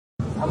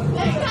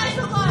Hey guys,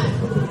 come on.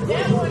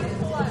 That one is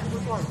the one.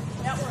 Which one?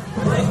 That one.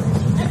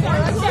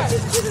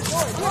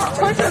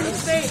 Punch on the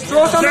stage.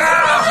 Throw something. I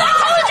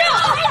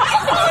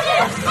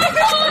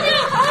told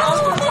you.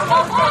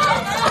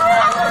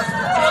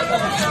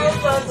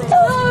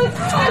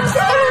 I'm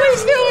totally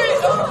doing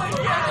it.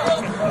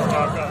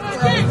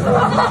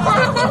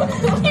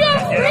 You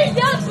got freaked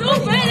out so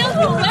bad. That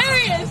was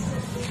hilarious.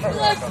 You're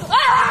like,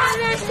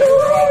 that's cool.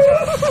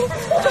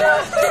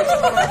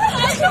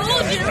 I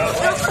told you.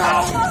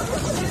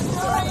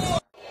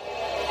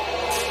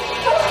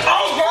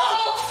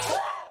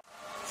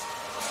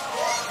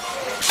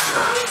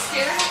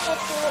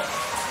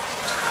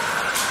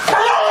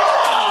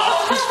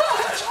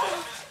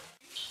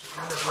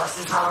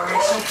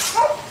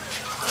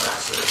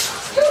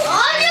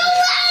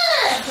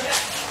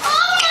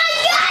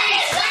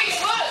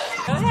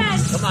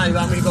 Come on, you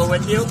want me to go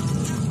with you?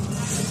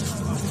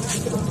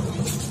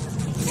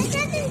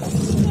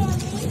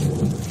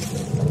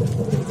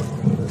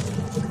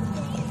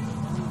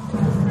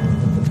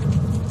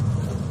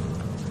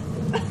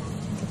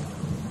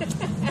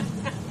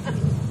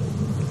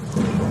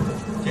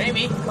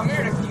 Jamie, come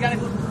here. You gotta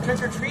go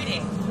trick or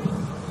treating.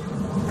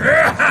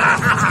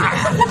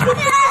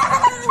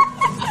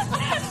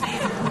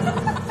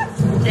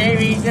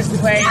 Jamie, just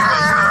wait.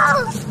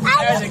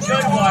 That was a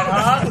good one,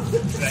 huh?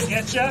 Did I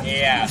get you?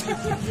 Yeah. You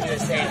were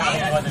saying how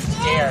you wasn't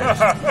scared.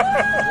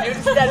 You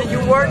said that you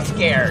weren't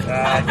scared. I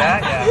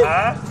got you,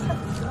 huh?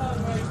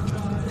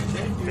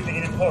 Good thing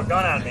you didn't pull a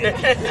gun on me. You would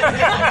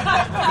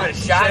have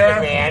shot me,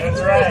 man.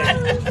 That's right.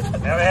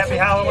 Have a happy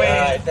Halloween. All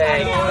right,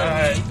 thanks. All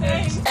right,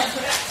 thanks.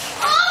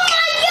 Oh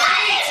my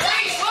God!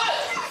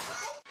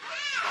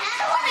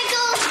 I want to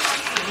go.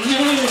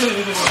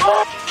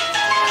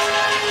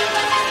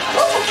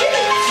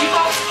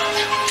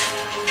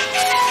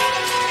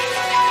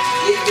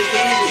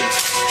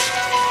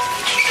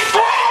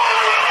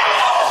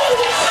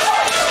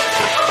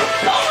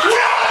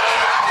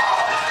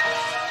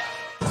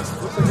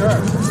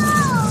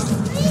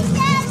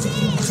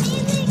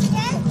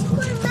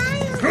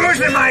 Who's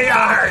in my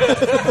yard?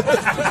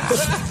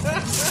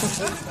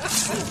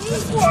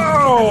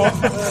 Whoa!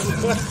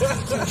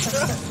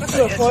 Is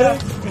that funny?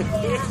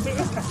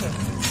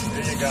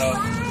 There you go.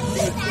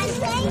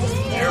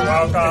 You're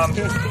welcome.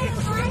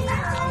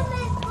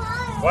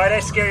 Why'd I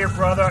scare your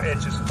brother?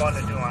 It's just fun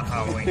to do on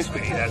Halloween,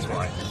 sweetie, that's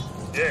why.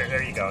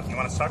 There you go. You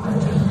want to suck? Go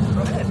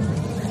ahead.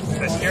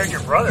 I scared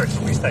your brother, it's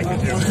the least I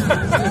could do.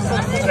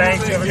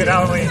 Thanks, you have a good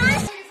Halloween.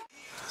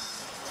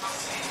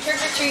 Trick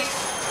or treat.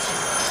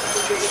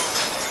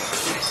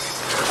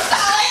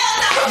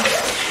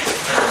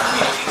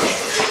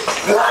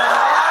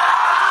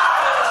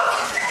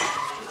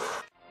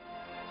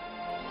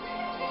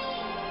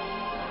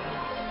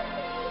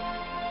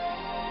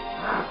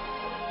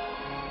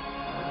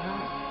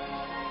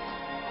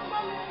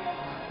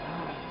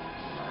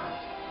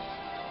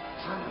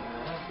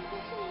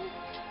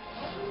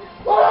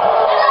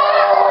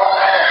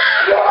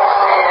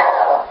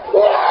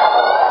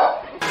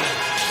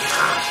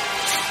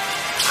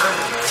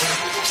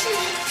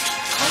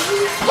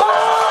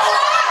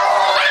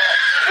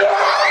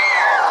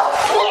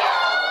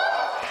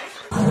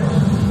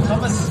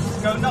 Thomas,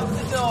 go knock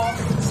the door,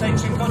 say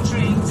trick or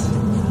treat.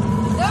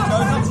 Go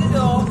knock the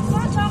door.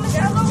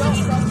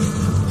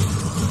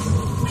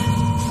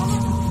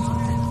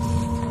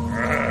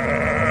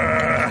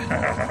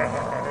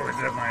 Who's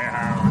at my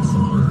house?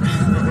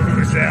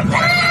 Who's at my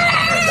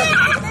house?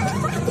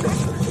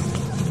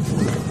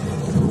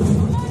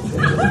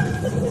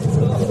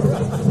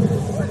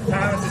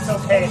 Thomas, it's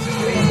okay, it's just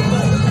me.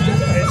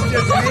 It's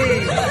just me.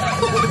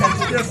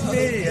 It's just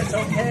me. It's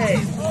okay.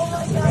 Oh,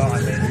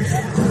 baby.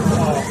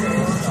 Oh,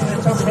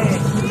 it's okay.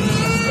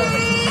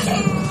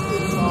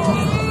 Oh,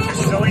 your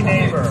silly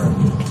neighbor.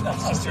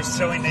 It's just your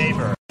silly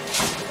neighbor.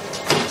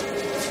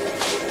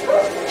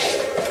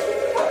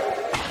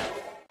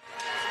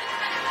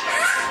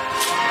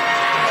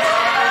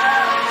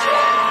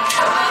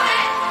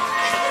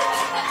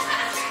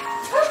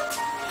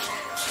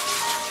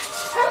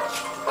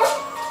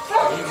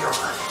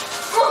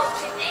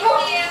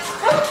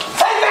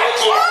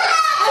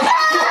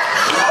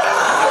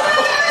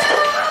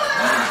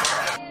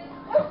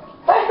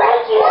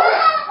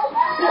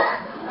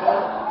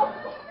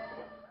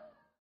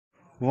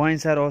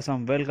 Wines are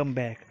awesome. Welcome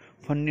back.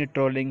 Funny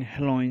trolling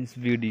Halloween's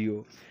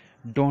video.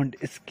 Don't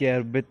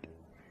scare with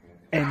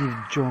any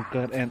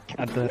joker and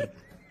other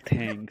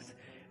things.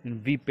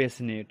 And be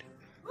passionate.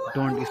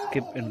 Don't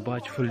skip and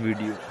watch full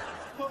video.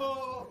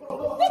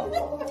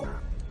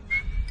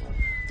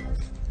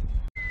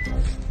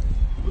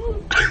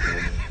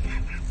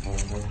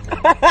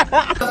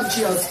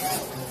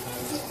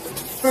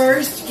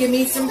 First, give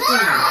me some food.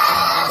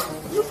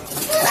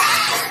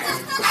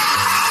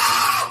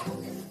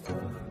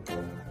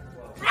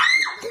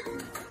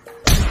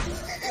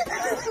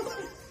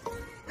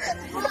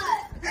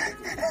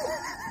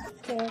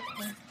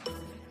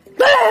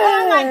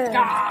 Oh my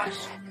gosh!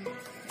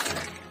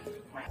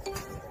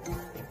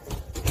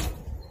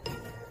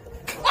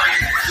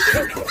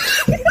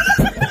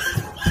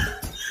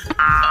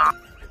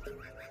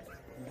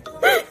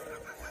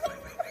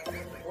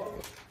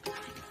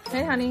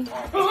 Hey, honey.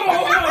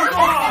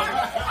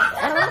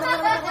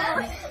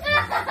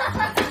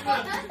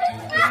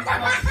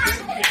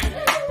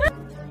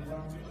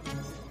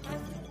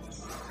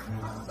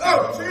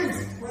 Oh,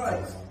 Jesus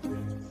Christ.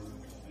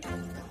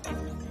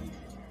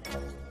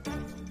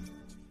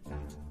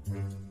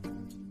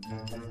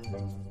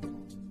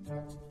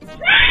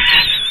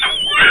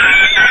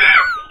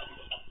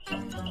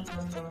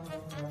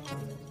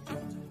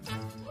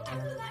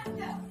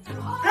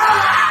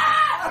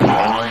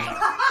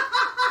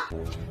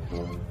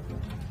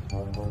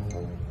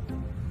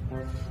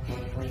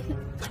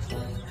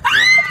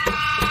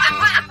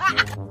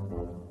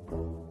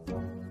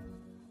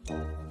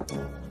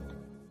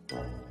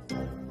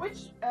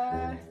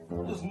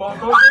 This is my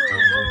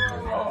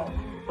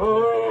oh.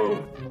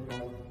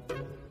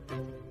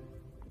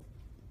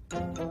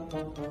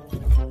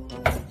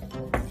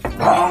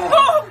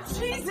 Oh,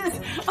 Jesus!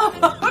 I'm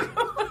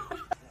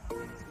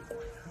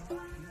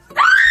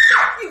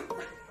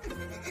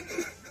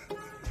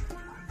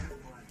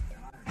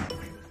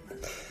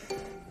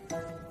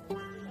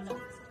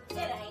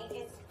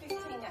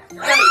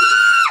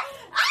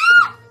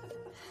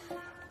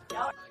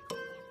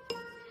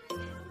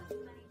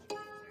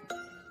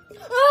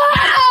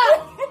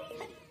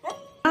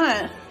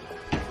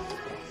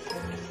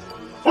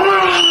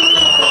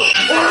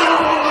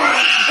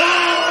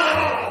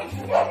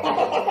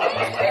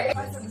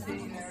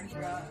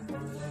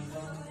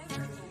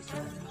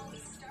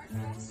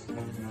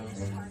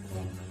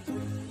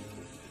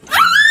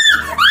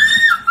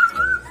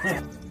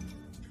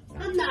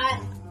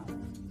not.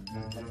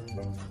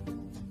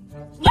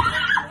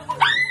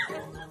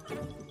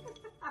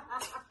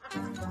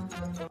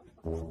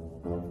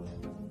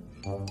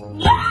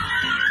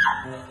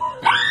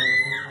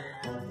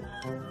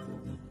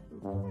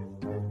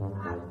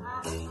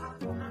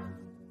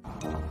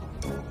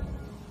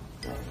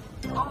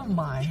 Oh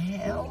my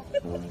hell.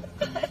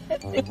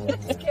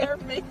 That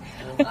scared me.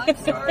 I'm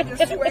sorry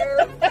to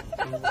swear.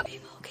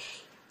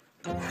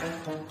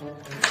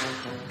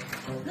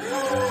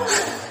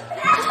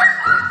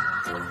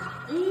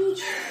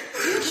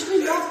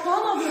 Literally, jag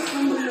follow this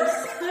from the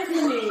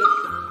segment.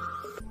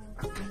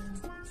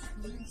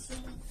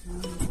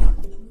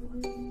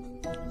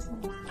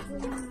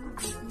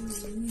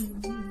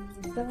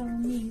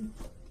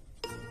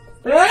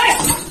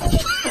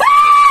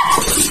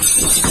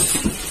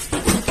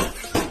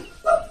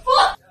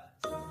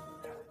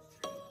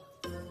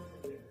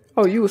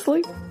 Oh, you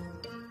asleep?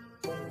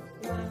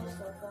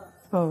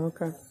 Oh,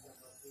 okay.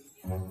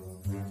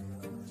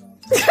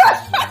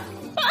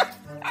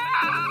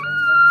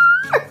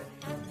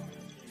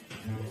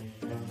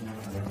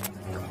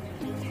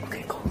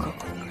 Okay, go.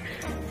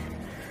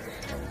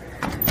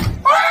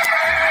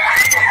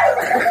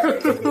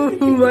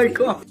 Oh my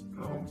God.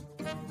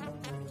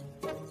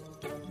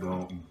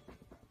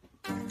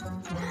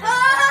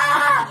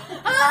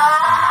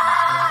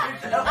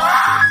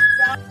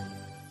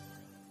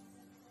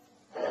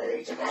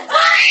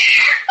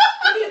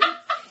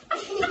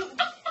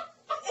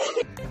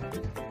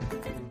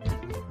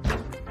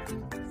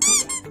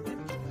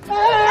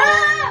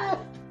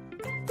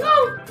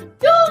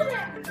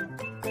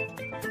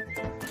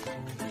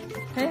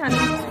 Hey, honey.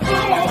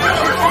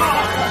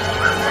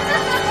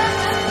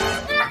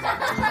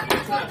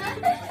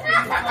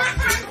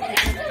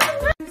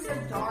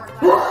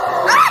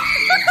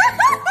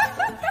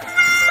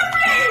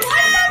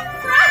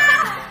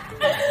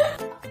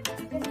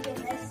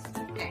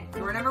 Okay,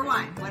 door number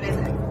one. What is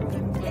it?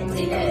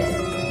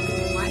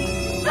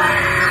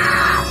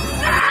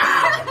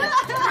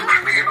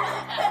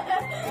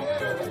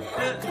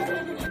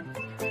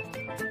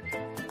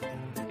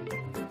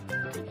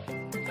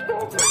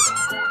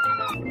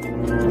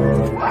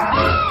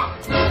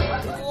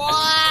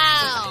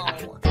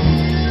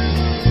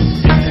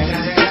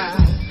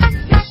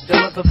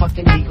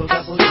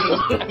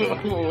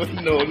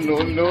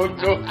 No.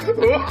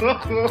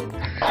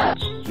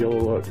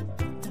 Your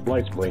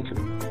light's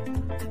blinking.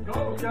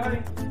 Go,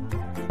 Johnny.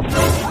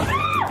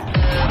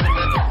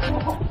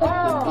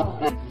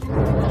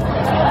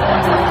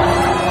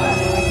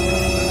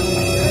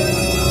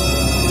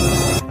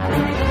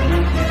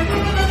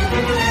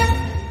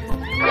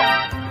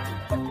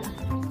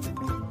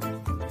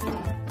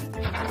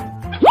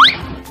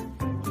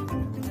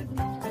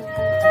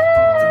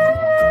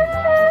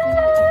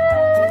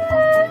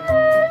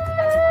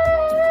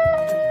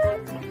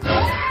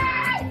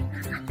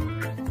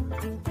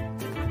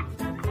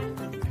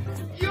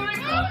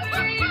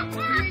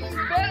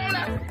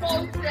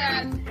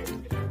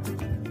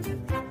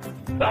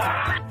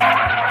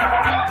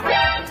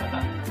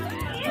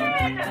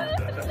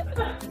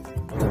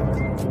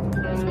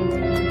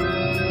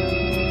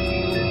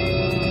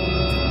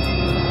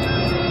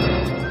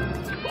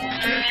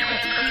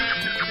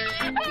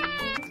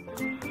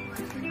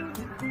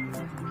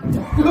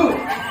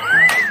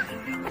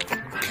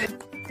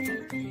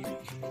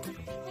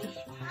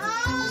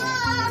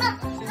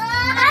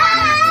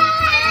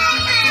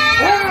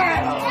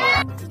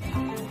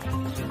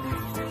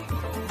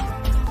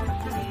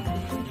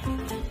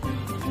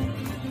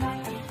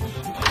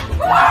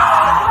 Ah!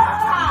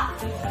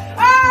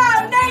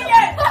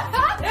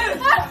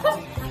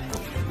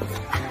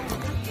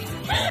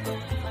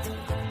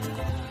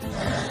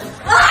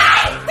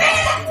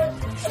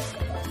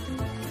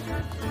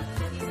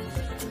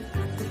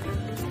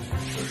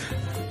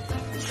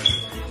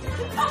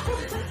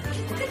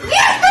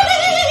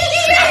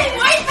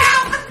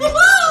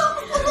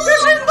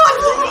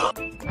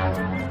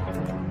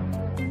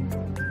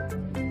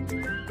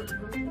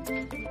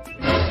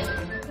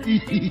 Look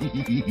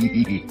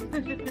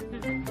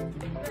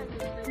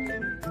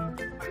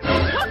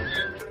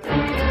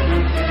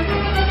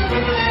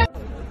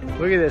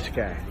at this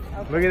guy.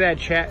 Look at that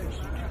chat.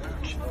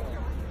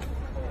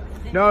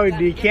 No,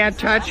 you can't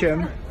touch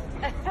him.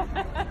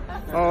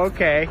 Oh,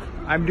 okay.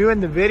 I'm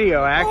doing the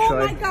video,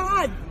 actually. Oh my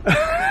God!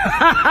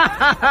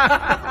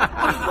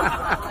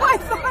 I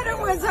thought it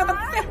was a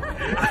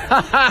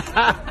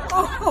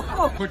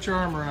oh. Put your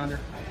arm around her.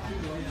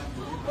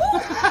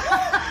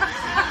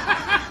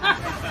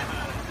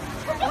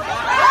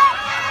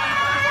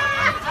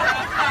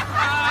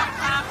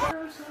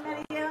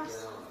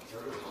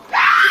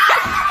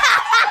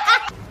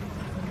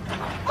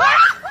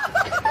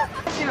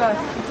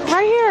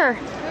 Right here.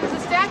 Who's the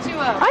statue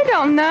of? I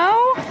don't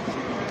know.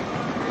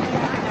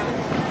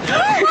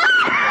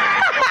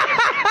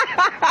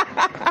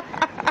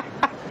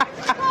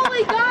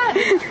 Holy God!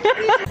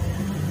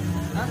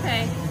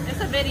 Okay,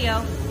 it's a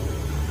video.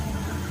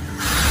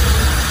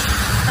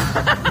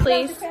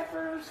 Please.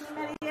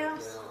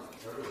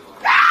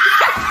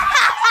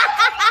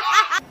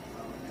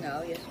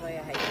 No, yes, way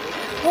I hate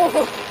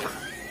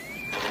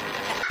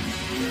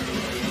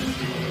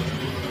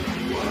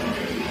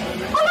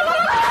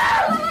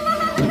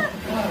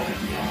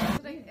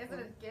Is it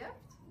a gift?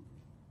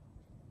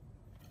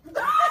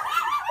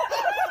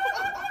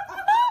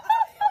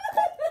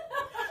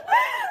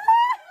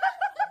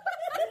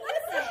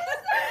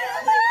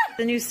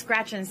 The new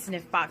scratch and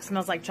sniff box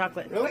smells like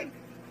chocolate. Really?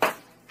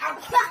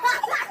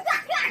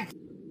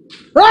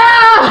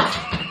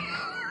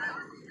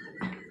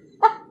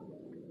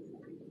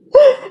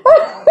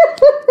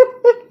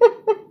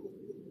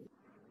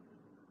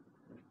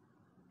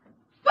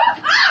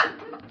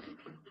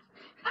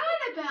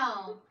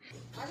 Annabelle!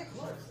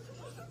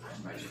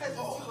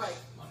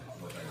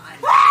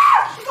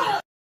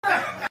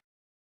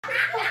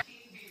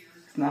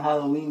 It's not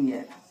Halloween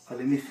yet, but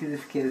let me see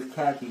this kid is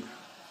khaki.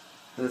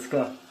 Let's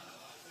go.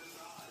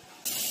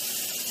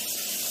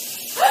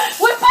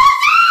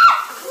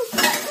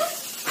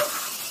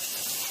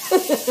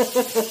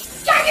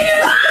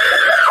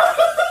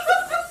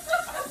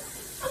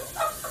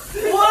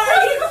 What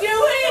are you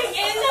doing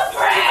in the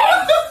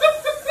fridge?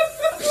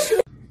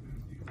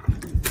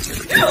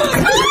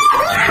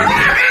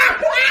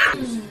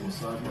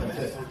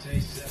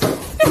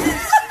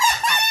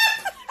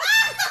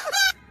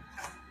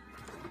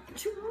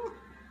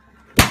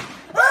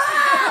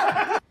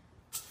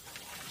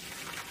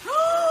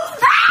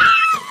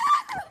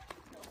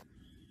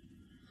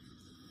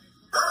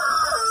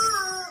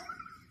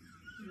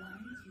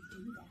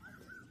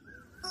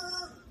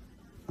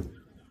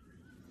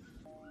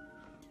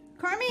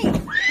 Carmi!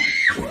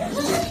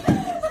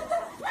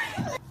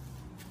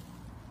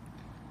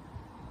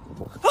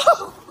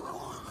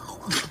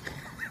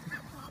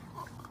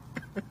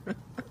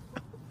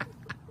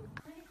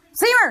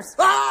 Seamers!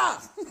 Ah!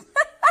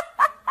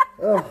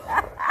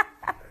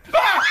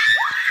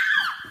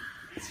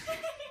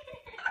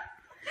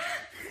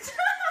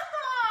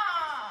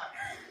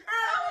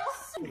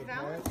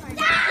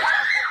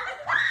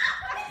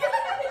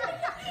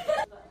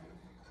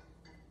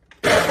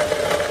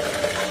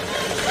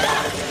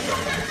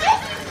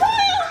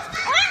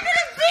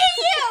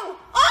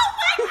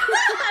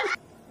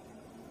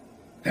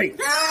 Hey!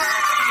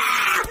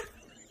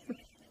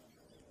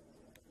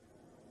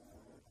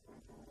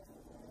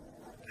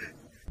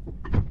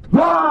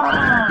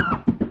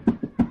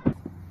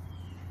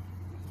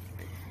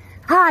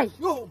 Hi!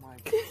 Oh my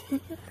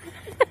God!